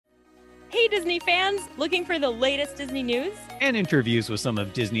Hey Disney fans, looking for the latest Disney news? And interviews with some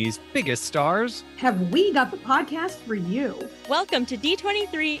of Disney's biggest stars. Have we got the podcast for you? Welcome to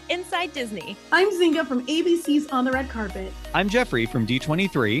D23 Inside Disney. I'm Zinga from ABC's On the Red Carpet. I'm Jeffrey from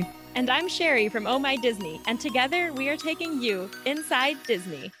D23. And I'm Sherry from Oh My Disney. And together we are taking you inside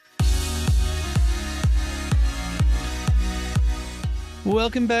Disney.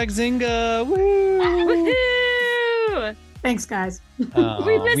 Welcome back, Zinga. Woo! Woohoo! Thanks, guys.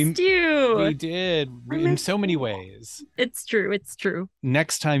 We missed you. We did in so many ways. It's true. It's true.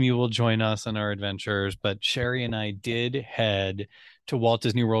 Next time you will join us on our adventures, but Sherry and I did head to Walt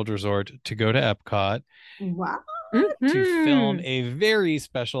Disney World Resort to go to Epcot. Wow. To film a very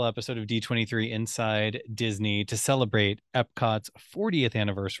special episode of D23 Inside Disney to celebrate Epcot's 40th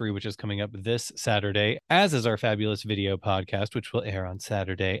anniversary, which is coming up this Saturday, as is our fabulous video podcast, which will air on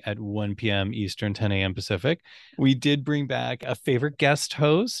Saturday at 1 p.m. Eastern, 10 a.m. Pacific. We did bring back a favorite guest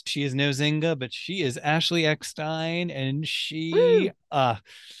host. She is no Zinga, but she is Ashley Eckstein, and she...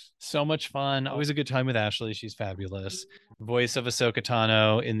 so much fun. Always a good time with Ashley. She's fabulous. Voice of Ahsoka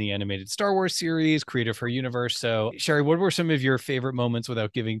Tano in the animated Star Wars series, creator of her universe. So, Sherry, what were some of your favorite moments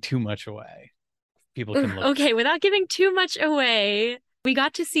without giving too much away? People can look. Okay, without giving too much away, we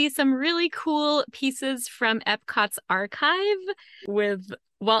got to see some really cool pieces from Epcot's archive with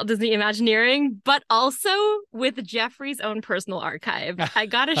Walt Disney Imagineering, but also with Jeffrey's own personal archive. I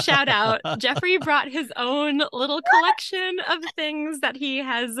got to shout out, Jeffrey brought his own little collection of things that he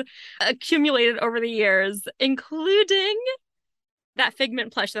has accumulated over the years, including that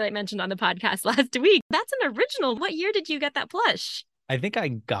Figment plush that I mentioned on the podcast last week. That's an original. What year did you get that plush? I think I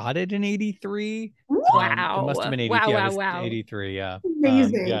got it in 83. Wow. It must have been 83. Wow. 83, yeah.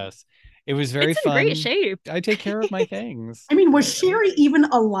 Amazing. Yes. It was very it's fun. in great shape. I take care of my things. I mean, was Sherry even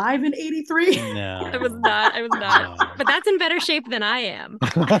alive in 83? No. I was not. No. But that's in better shape than I am.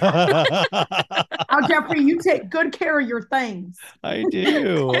 Oh, Jeffrey, you take good care of your things. I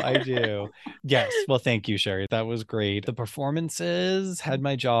do. Yes. Well, thank you, Sherry. That was great. The performances had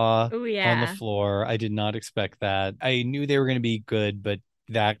my jaw Oh, yeah. on the floor. I did not expect that. I knew they were going to be good, but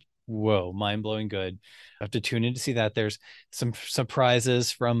that, whoa, mind-blowing good. I have to tune in to see that. There's some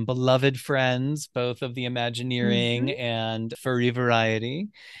surprises from beloved friends, both of the Imagineering and Furry Variety.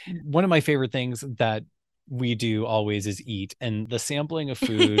 One of my favorite things that we do always is eat, and the sampling of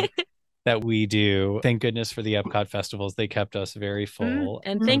food that we do. Thank goodness for the Epcot festivals. They kept us very full.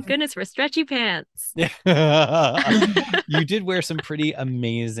 And thank goodness for stretchy pants. You did wear some pretty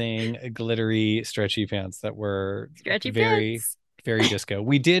amazing glittery stretchy pants that were Pants. very disco.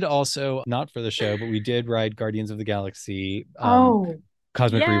 We did also, not for the show, but we did ride Guardians of the Galaxy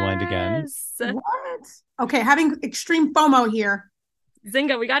Cosmic Rewind again. What? Okay, having extreme FOMO here.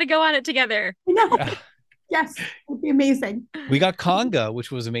 Zinga, we got to go on it together. No. Yes, it would be amazing. We got Conga, which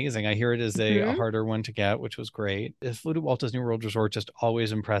was amazing. I hear it is a harder one to get, which was great. The food at Walt Disney World Resort just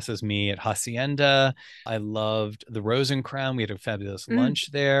always impresses me. At Hacienda, I loved the Rose and Crown. We had a fabulous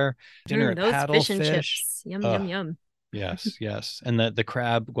lunch there. Dinner at those Paddlefish. fish and chips. Yum, yum. Yes. And the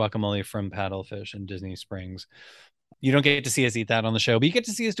crab guacamole from Paddlefish in Disney Springs. You don't get to see us eat that on the show, but you get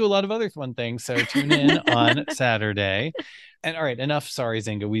to see us do a lot of other fun things. So tune in on Saturday. And all right, enough. Sorry,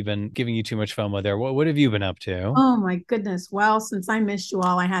 Zinga. We've been giving you too much FOMO there. What have you been up to? Oh, my goodness. Well, since I missed you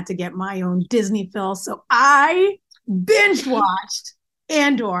all, I had to get my own Disney fill. So I binge watched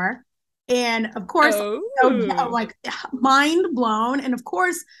Andor. And of course, like mind blown. And of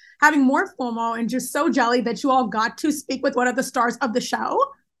course, having more FOMO and just so jelly that you all got to speak with one of the stars of the show.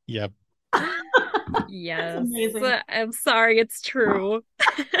 Yep. Yes. I'm sorry, it's true.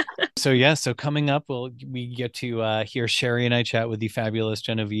 So coming up, we get to hear Sherry and I chat with the fabulous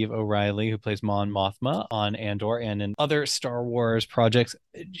Genevieve O'Reilly, who plays Mon Mothma on Andor and in other Star Wars projects.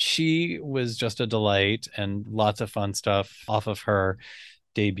 She was just a delight, and lots of fun stuff off of her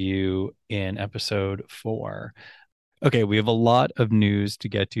debut in episode 4. Okay, we have a lot of news to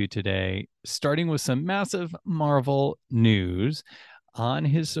get to today, starting with some massive Marvel news. On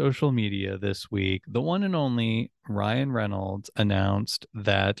his social media this week, the one and only Ryan Reynolds announced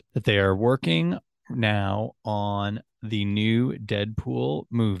that they are working now on the new Deadpool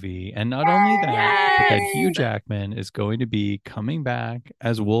movie. And not only that, but that Hugh Jackman is going to be coming back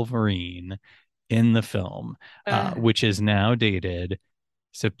as Wolverine in the film, which is now dated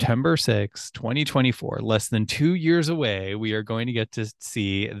September 6, 2024, less than 2 years away. We are going to get to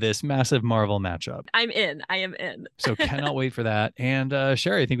see this massive Marvel matchup. I am in. So cannot wait for that. And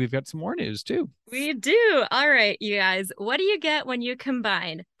Sherry, I think we've got some more news too. We do. All right, you guys. What do you get when you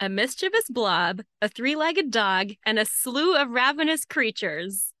combine a mischievous blob, a three-legged dog, and a slew of ravenous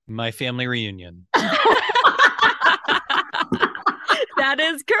creatures? My family reunion. That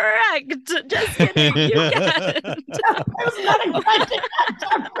is correct. Just kidding. You can. I was not expecting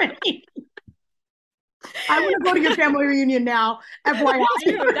that, Jeffrey. I want to go to your family reunion now. FYI.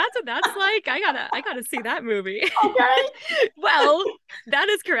 Dude, that's what that's like. I gotta see that movie. Okay. Well, that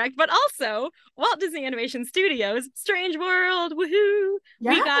is correct. But also, Walt Disney Animation Studios, Strange World, woohoo!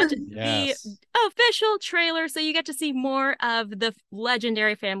 Yes. We got Yes. the official trailer, so you get to see more of the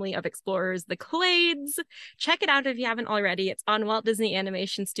legendary family of explorers, the Clades. Check it out if you haven't already. It's on Walt Disney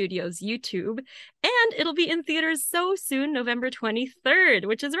Animation Studios YouTube, and it'll be in theaters so soon, November 23rd,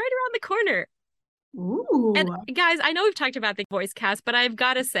 which is right around the corner. Ooh. And guys, I know we've talked about the voice cast, but I've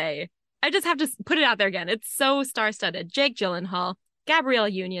got to say, I just have to put it out there again. It's so star-studded. Jake Gyllenhaal, Gabrielle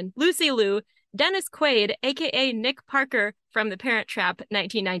Union, Lucy Liu, Dennis Quaid, aka Nick Parker from The Parent Trap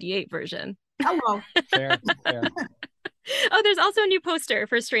 1998 version. Hello. Fair. Oh, there's also a new poster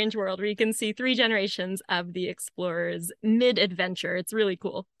for Strange World where you can see 3 generations of the explorers mid-adventure. It's really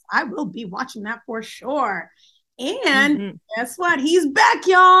cool. I will be watching that for sure. And guess what? He's back,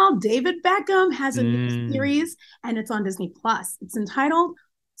 y'all. David Beckham has a new series, and it's on Disney Plus. It's entitled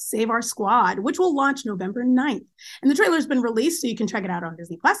Save Our Squad, which will launch November 9th. And the trailer's been released, so you can check it out on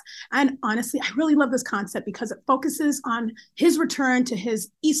Disney Plus. And honestly, I really love this concept because it focuses on his return to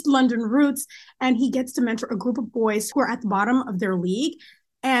his East London roots, and he gets to mentor a group of boys who are at the bottom of their league.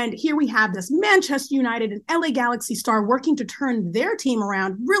 And here we have this Manchester United and LA Galaxy star working to turn their team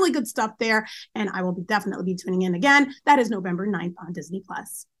around. Really good stuff there. And I will definitely be tuning in again. That is November 9th on Disney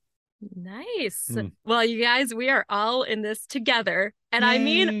Plus. Nice. Well, you guys, we are all in this together. And I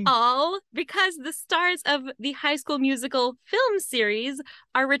mean all because the stars of the High School Musical film series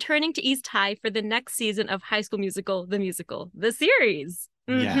are returning to East High for the next season of High School Musical, the series.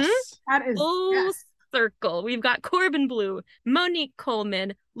 Yes. That is Full circle. We've got Corbin Bleu, Monique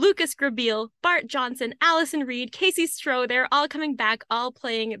Coleman, Lucas Grabeel, Bart Johnson, Allison Reed, Casey Stroh. They're all coming back, all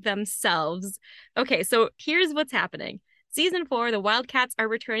playing themselves. Okay, so here's what's happening. Season 4, the Wildcats are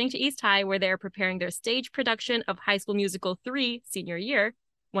returning to East High where they're preparing their stage production of High School Musical 3 Senior Year,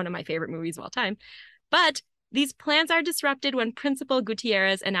 one of my favorite movies of all time. But these plans are disrupted when Principal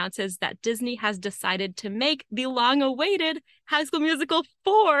Gutierrez announces that Disney has decided to make the long-awaited High School Musical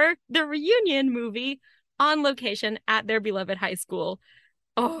 4, the reunion movie, on location at their beloved high school.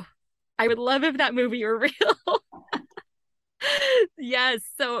 Oh, I would love if that movie were real. Yes,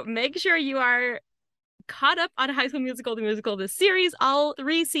 so make sure you are caught up on High School Musical, the musical, the series. All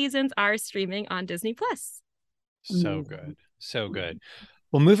 3 seasons are streaming on Disney Plus. So good. So good.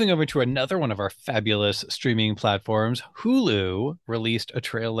 Well, moving over to another one of our fabulous streaming platforms, Hulu released a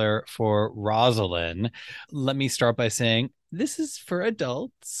trailer for Rosalind. Let me start by saying this is for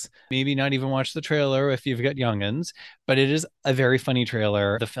adults. Maybe not even watch the trailer if you've got youngins, but it is a very funny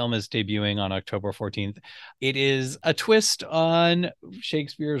trailer. The film is debuting on October 14th. It is a twist on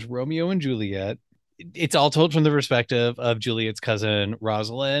Shakespeare's Romeo and Juliet. It's all told from the perspective of Juliet's cousin,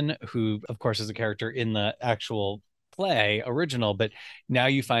 Rosalind, who, of course, is a character in the actual play original, but now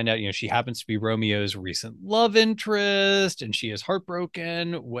you find out, she happens to be Romeo's recent love interest, and she is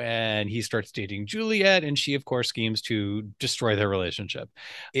heartbroken when he starts dating Juliet, and she, of course, schemes to destroy their relationship.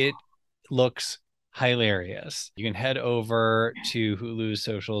 It looks hilarious. You can head over to Hulu's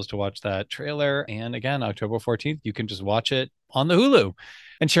socials to watch that trailer, and again, October 14th, you can just watch it on the Hulu.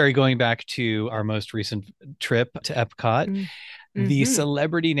 And Sherry, going back to our most recent trip to Epcot, the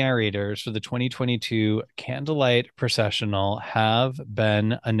celebrity narrators for the 2022 Candlelight Processional have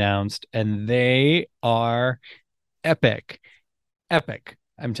been announced, and they are epic.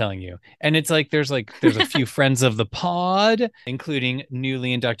 I'm telling you. And it's like there's a few friends of the pod, including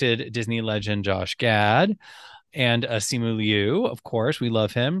newly inducted Disney legend Josh Gad and Simu Liu, of course. We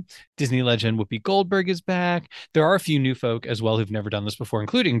love him. Disney legend Whoopi Goldberg is back. There are a few new folk as well who've never done this before,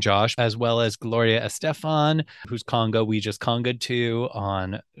 including Josh, as well as Gloria Estefan, whose Congo we just congoed to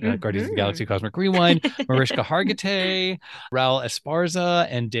on Guardians of the Galaxy Cosmic Rewind, Mariska Hargitay, Raul Esparza,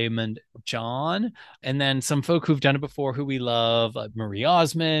 and Damon John. And then some folk who've done it before who we love, Marie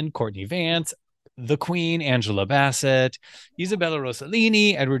Osmond, Courtney Vance, the Queen, Angela Bassett, Isabella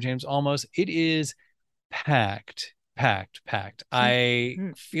Rossellini, Edward James Olmos. It is packed. I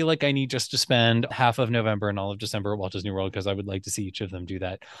feel like I need just to spend half of November and all of December at Walt Disney World because I would like to see each of them do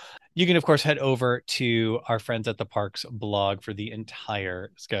that. You can, of course, head over to our Friends at the Parks blog for the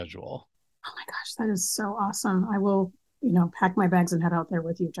entire schedule. Oh my gosh, that is so awesome. I will, pack my bags and head out there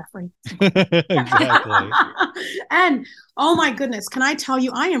with you, Jeffrey. Exactly. And oh my goodness, can I tell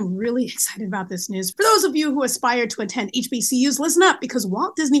you, I am really excited about this news. For those of you who aspire to attend HBCUs, listen up, because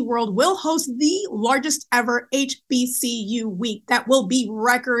Walt Disney World will host the largest ever HBCU week that will be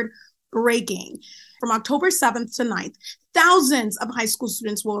record groundbreaking. From October 7th to 9th, thousands of high school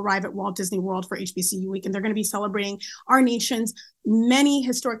students will arrive at Walt Disney World for HBCU Week, and they're going to be celebrating our nation's many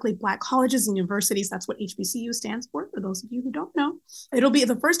historically Black colleges and universities. That's what HBCU stands for those of you who don't know. It'll be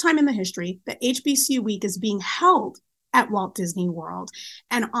the first time in the history that HBCU Week is being held at Walt Disney World.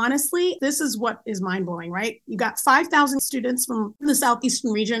 And honestly, this is what is mind-blowing, right? You got 5,000 students from the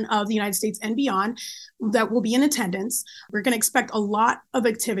southeastern region of the United States and beyond that will be in attendance. We're going to expect a lot of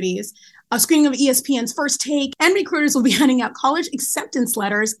activities, a screening of ESPN's First Take, and recruiters will be handing out college acceptance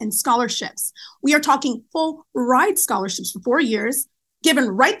letters and scholarships. We are talking full ride scholarships for 4 years, given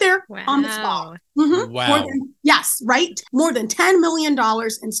right there on the spot. Mm-hmm. Wow. More than $10 million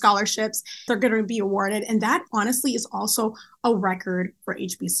in scholarships they're going to be awarded. And that honestly is also a record for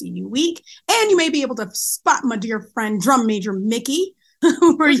HBCU Week. And you may be able to spot my dear friend, drum major Mickey,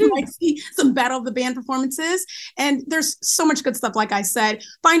 where you might see some Battle of the Band performances. And there's so much good stuff, like I said.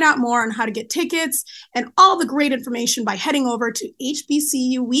 Find out more on how to get tickets and all the great information by heading over to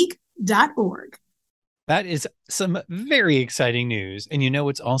hbcuweek.org. That is some very exciting news. And you know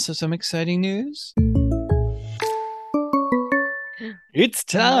what's also some exciting news? It's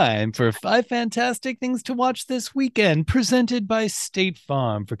time for 5 fantastic things to watch this weekend, presented by State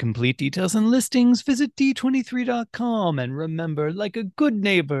Farm. For complete details and listings, visit d23.com. And remember, like a good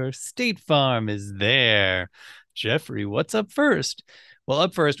neighbor, State Farm is there. Jeffrey, what's up first? Well,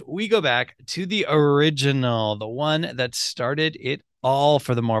 up first, we go back to the original, the one that started it all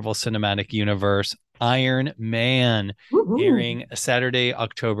for the Marvel Cinematic Universe, Iron Man, airing Saturday,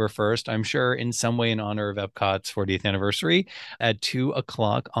 October 1st, I'm sure in some way in honor of Epcot's 40th anniversary at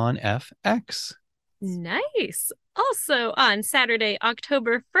 2:00 on FX. Nice. Also on Saturday,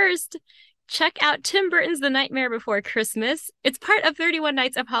 October 1st, check out Tim Burton's The Nightmare Before Christmas. It's part of 31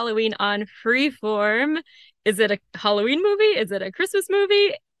 Nights of Halloween on Freeform. Is it a Halloween movie? Is it a Christmas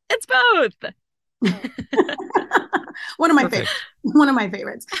movie? It's both. One of my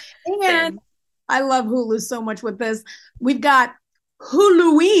favorites. And I love Hulu so much with this. We've got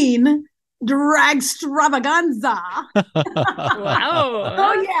Huluween Dragstravaganza. Wow.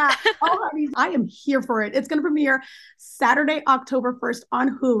 Oh, yeah. Oh, honey, I am here for it. It's going to premiere Saturday, October 1st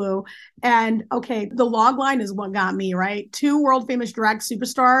on Hulu. And okay, the log line is what got me, right? 2 world famous drag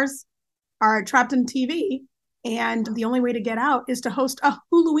superstars are trapped in TV. And the only way to get out is to host a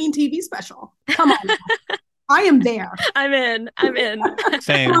Huluween TV special. Come on. I am there. I'm in.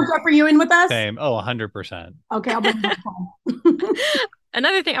 Same. Come on, Jeffrey, you in with us? Same. Oh, 100%. Okay, I'll bring it home.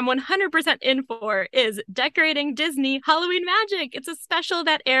 Another thing I'm 100% in for is Decorating Disney Halloween Magic. It's a special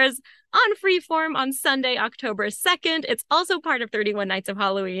that airs on Freeform on Sunday, October 2nd. It's also part of 31 Nights of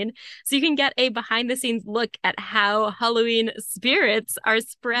Halloween. So you can get a behind-the-scenes look at how Halloween spirits are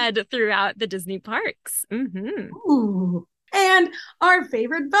spread throughout the Disney parks. Ooh. And our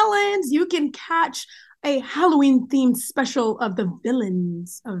favorite villains, you can catch a Halloween-themed special of the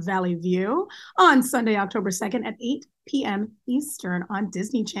Villains of Valley View on Sunday, October 2nd at 8 p.m. Eastern on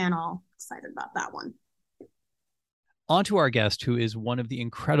Disney Channel. Excited about that one. On to our guest, who is one of the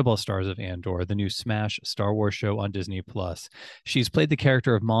incredible stars of Andor, the new smash Star Wars show on Disney+. She's played the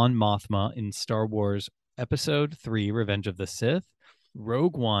character of Mon Mothma in Star Wars Episode 3, Revenge of the Sith,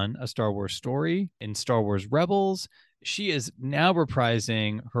 Rogue One, A Star Wars Story, in Star Wars Rebels. She is now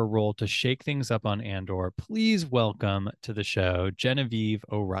reprising her role to shake things up on Andor. Please welcome to the show, Genevieve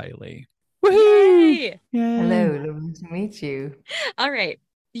O'Reilly. Woohoo! Yay! Hello, lovely to meet you. All right.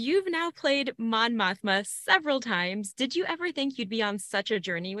 You've now played Mon Mothma several times. Did you ever think you'd be on such a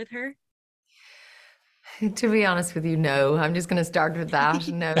journey with her? To be honest with you, no. I'm just going to start with that.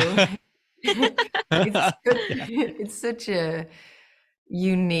 No. It's such a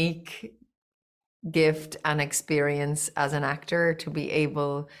unique gift and experience as an actor to be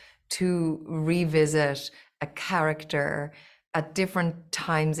able to revisit a character at different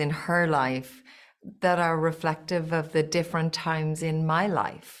times in her life that are reflective of the different times in my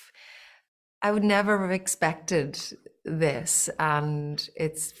life. I would never have expected this, and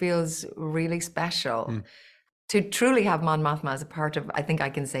it feels really special to truly have Mon Mothma as a part of, I think I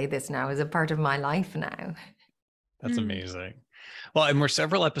can say this now, as a part of my life now. That's amazing. Well, and we're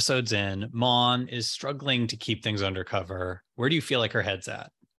several episodes in. Mon is struggling to keep things undercover. Where do you feel like her head's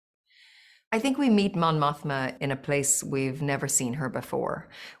at? I think we meet Mon Mothma in a place we've never seen her before.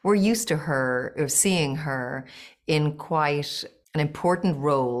 We're used to her, or seeing her in quite an important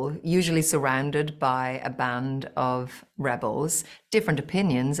role, usually surrounded by a band of rebels, different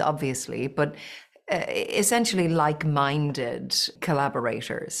opinions, obviously, but essentially like-minded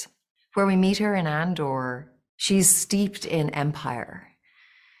collaborators. Where we meet her in Andor, she's steeped in empire.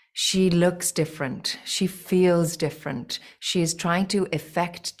 She looks different. She feels different. She is trying to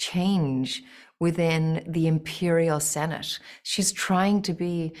effect change within the Imperial Senate. She's trying to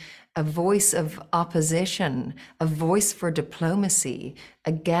be a voice of opposition, a voice for diplomacy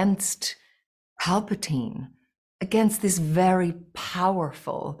against Palpatine, against this very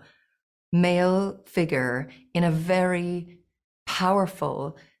powerful male figure in a very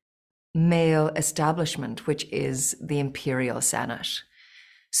powerful male establishment, which is the Imperial Senate.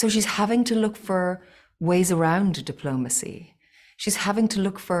 So she's having to look for ways around diplomacy. She's having to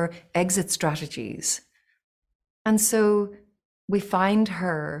look for exit strategies. And so we find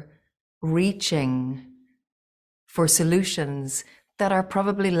her reaching for solutions that are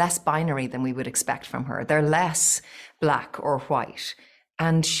probably less binary than we would expect from her. They're less black or white.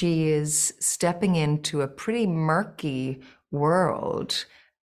 And she is stepping into a pretty murky world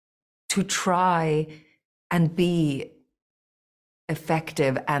to try and be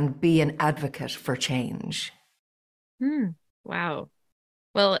effective and be an advocate for change. Wow.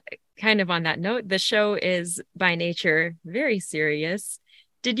 Well, kind of on that note, the show is by nature very serious.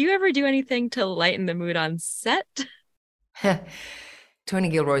 Did you ever do anything to lighten the mood on set? Tony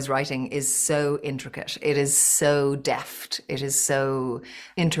Gilroy's writing is so intricate. It is so deft. It is so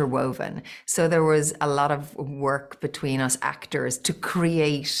interwoven. So there was a lot of work between us actors to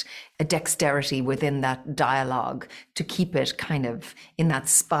create a dexterity within that dialogue to keep it kind of in that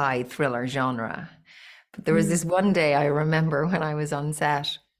spy thriller genre. But there was this one day I remember when I was on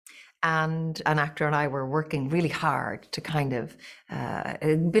set, and an actor and I were working really hard to kind of,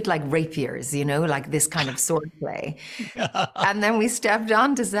 a bit like rapiers, you know, like this kind of sword play. And then we stepped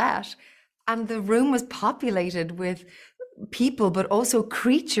onto set, and the room was populated with people, but also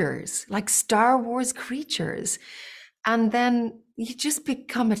creatures, like Star Wars creatures. And then you just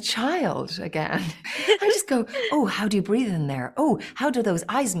become a child again. I just go, oh, how do you breathe in there? Oh, how do those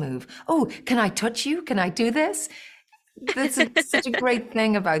eyes move? Oh, can I touch you? Can I do this? That's such a great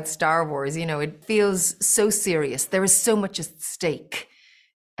thing about Star Wars. You know, it feels so serious. There is so much at stake.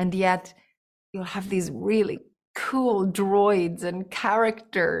 And yet you'll have these really cool droids and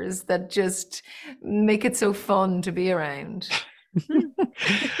characters that just make it so fun to be around.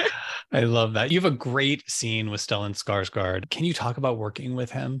 I love that. You have a great scene with Stellan Skarsgård. Can you talk about working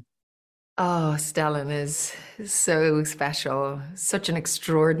with him? Oh, Stellan is so special. Such an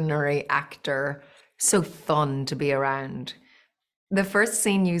extraordinary actor. So fun to be around. The first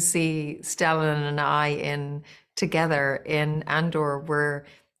scene you see Stellan and I in together in Andor were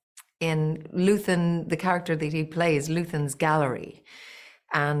in Luthen, the character that he plays, Luthen's gallery.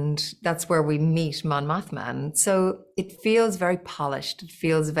 And that's where we meet Mon Mothma. And so it feels very polished. It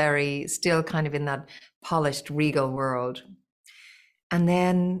feels very still kind of in that polished, regal world. And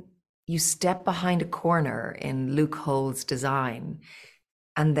then you step behind a corner in Luke Hull's design,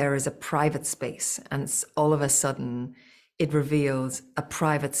 and there is a private space, and all of a sudden it reveals a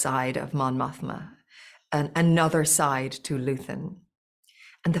private side of Mon Mothma and another side to Luthen.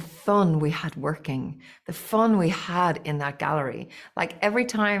 And the fun we had working, the fun we had in that gallery, like every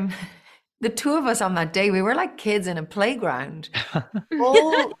time, the two of us on that day, we were like kids in a playground.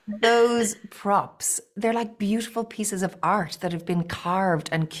 All those props, they're like beautiful pieces of art that have been carved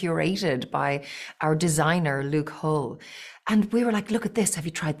and curated by our designer, Luke Hull. And we were like, look at this. Have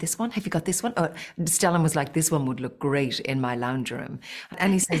you tried this one? Have you got this one? Oh, Stellan was like, this one would look great in my lounge room.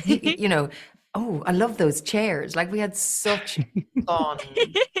 And he said, you know, oh, I love those chairs. Like we had such fun.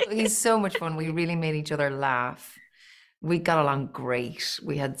 He's so much fun. We really made each other laugh. We got along great.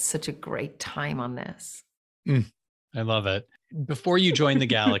 We had such a great time on this. I love it. Before you joined the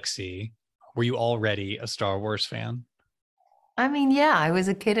Galaxy, were you already a Star Wars fan? I mean, yeah, I was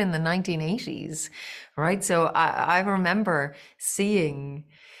a kid in the 1980s, right? So I remember seeing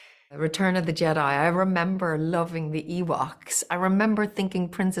Return of the Jedi. I remember loving the Ewoks. I remember thinking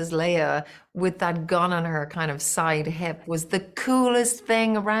Princess Leia with that gun on her kind of side hip was the coolest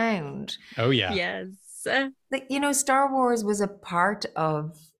thing around. Oh, yeah. Yes. You know, Star Wars was a part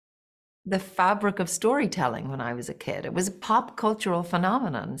of the fabric of storytelling when I was a kid. It was a pop cultural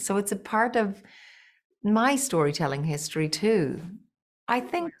phenomenon. So it's a part of my storytelling history too. I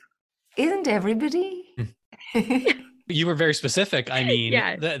think, isn't everybody? You were very specific. I mean,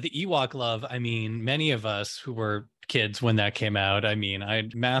 Yeah. the Ewok love, I mean, many of us who were kids when that came out, I mean, I'm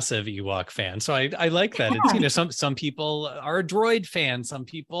a massive Ewok fan. So I like that. It's, you know, some people are a droid fan, some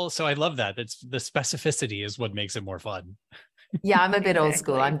people. So I love that. That's the specificity is what makes it more fun. Yeah, I'm a bit old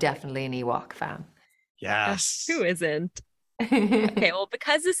school. Exactly. I'm definitely an Ewok fan. Yes. Who isn't? Okay, well,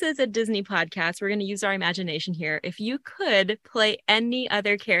 because this is a Disney podcast, we're going to use our imagination here. If you could play any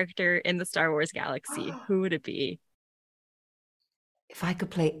other character in the Star Wars galaxy, who would it be? If I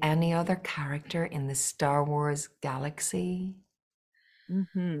could play any other character in the Star Wars galaxy,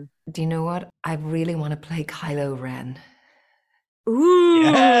 Mm-hmm. do you know what? I really want to play Kylo Ren. Ooh.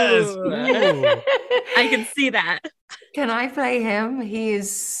 Yes. Ooh. I can see that. Can I play him? He is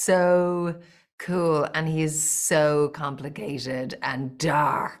so cool and he is so complicated and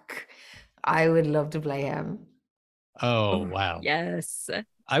dark. I would love to play him. Oh, wow. Yes.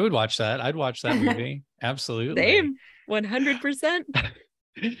 I would watch that. I'd watch that movie. Absolutely. Same. 100%.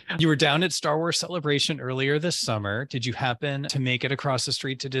 You were down at Star Wars Celebration earlier this summer. Did you happen to make it across the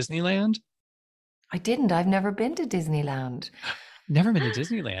street to Disneyland? I didn't. I've never been to Disneyland. Never been to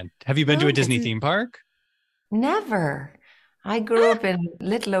Disneyland. Have you been to a Disney theme park? Never. I grew up in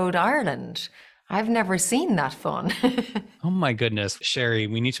Little Old Ireland. I've never seen that fun. Oh my goodness. Sherry,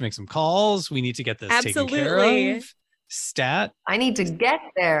 we need to make some calls. We need to get this taken care Absolutely. of. Stat. I need to get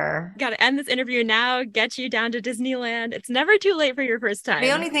there. Got to end this interview now, get you down to Disneyland. It's never too late for your first time.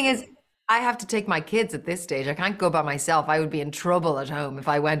 The only thing is, I have to take my kids at this stage. I can't go by myself. I would be in trouble at home if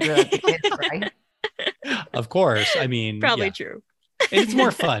I went without the kids, right? Of course. I mean, Probably yeah. true. It's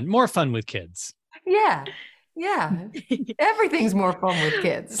more fun with kids. Yeah. Yeah. Everything's more fun with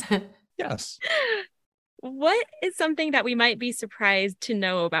kids. Yes. What is something that we might be surprised to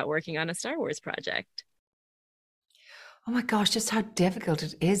know about working on a Star Wars project? Oh my gosh, just how difficult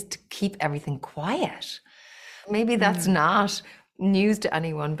it is to keep everything quiet. Maybe that's not news to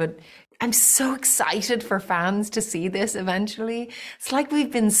anyone, but I'm so excited for fans to see this eventually. It's like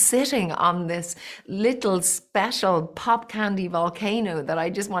we've been sitting on this little special pop candy volcano that I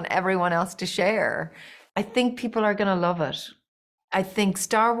just want everyone else to share. I think people are going to love it. I think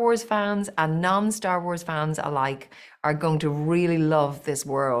Star Wars fans and non-Star Wars fans alike are going to really love this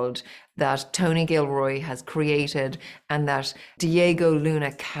world that Tony Gilroy has created and that Diego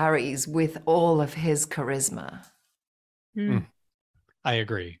Luna carries with all of his charisma. I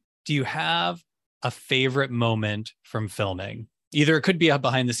agree. Do you have a favorite moment from filming? Either it could be a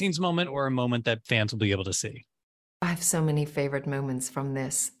behind the scenes moment or a moment that fans will be able to see. I have so many favorite moments from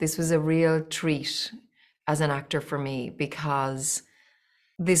this. This was a real treat as an actor for me because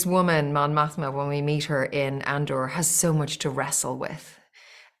this woman, Mon Mothma, when we meet her in Andor, has so much to wrestle with.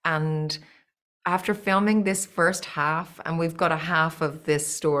 And after filming this first half, and we've got a half of this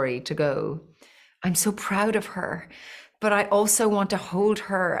story to go, I'm so proud of her. But I also want to hold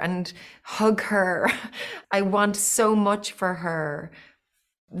her and hug her. I want so much for her.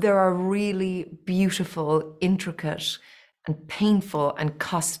 There are really beautiful, intricate, and painful and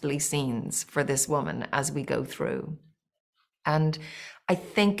costly scenes for this woman as we go through. And I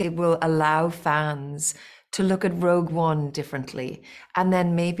think it will allow fans to look at Rogue One differently, and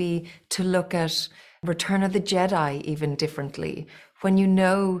then maybe to look at Return of the Jedi even differently. When you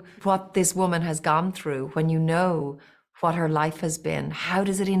know what this woman has gone through, when you know what her life has been, how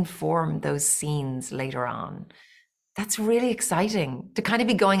does it inform those scenes later on? That's really exciting to kind of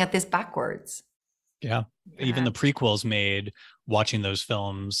be going at this backwards. Yeah. Even the prequels made watching those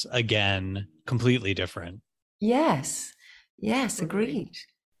films again completely different. Yes. Yes, agreed.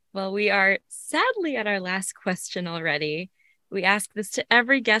 Well, we are sadly at our last question already. We ask this to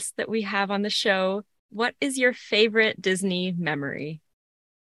every guest that we have on the show. What is your favorite Disney memory?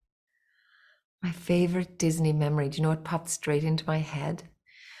 My favorite Disney memory, do you know what popped straight into my head?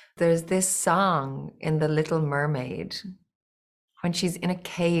 There's this song in The Little Mermaid when she's in a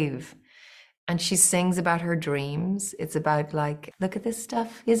cave and she sings about her dreams. It's about like, look at this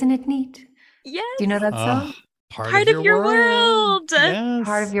stuff. Isn't it neat? Yes. Do you know that song? Part of your world. Yes.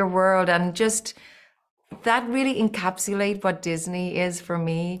 Part of your world. And just that really encapsulates what Disney is for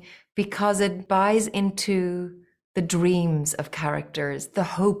me, because it buys into the dreams of characters, the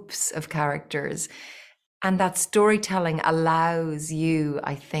hopes of characters. And that storytelling allows you,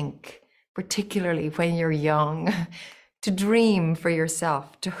 I think, particularly when you're young, to dream for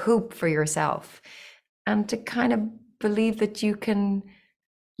yourself, to hope for yourself, and to kind of believe that you can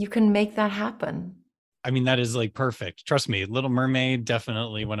make that happen. I mean, that is like perfect. Trust me, Little Mermaid,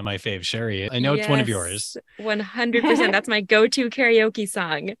 definitely one of my faves. Sherry, I know it's one of yours. 100%. That's my go-to karaoke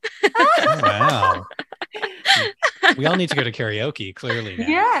song. Oh, wow. We all need to go to karaoke, clearly. Now.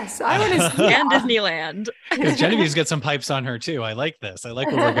 Yes, I want to see And Disneyland. Genevieve's got some pipes on her too. I like this. I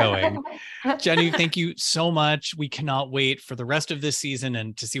like where we're going. Genevieve, thank you so much. We cannot wait for the rest of this season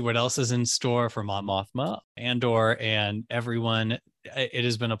and to see what else is in store for Mon Mothma, Andor, and everyone. It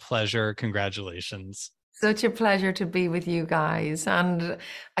has been a pleasure. Congratulations. Such a pleasure to be with you guys. And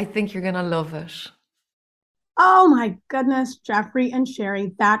I think you're going to love it. Oh my goodness, Jeffrey and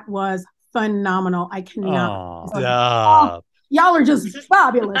Sherry, that was phenomenal. I cannot. Stop. Y'all are just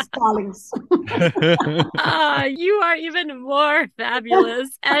fabulous, darlings. You are even more fabulous.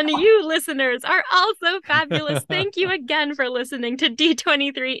 And you listeners are also fabulous. Thank you again for listening to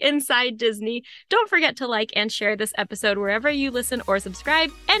D23 Inside Disney. Don't forget to like and share this episode wherever you listen or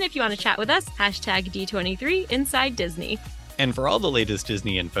subscribe. And if you want to chat with us, hashtag D23 Inside Disney. And for all the latest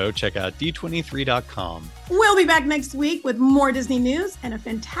Disney info, check out d23.com. We'll be back next week with more Disney news and a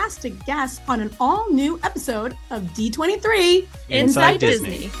fantastic guest on an all-new episode of D23 Inside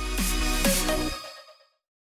Disney.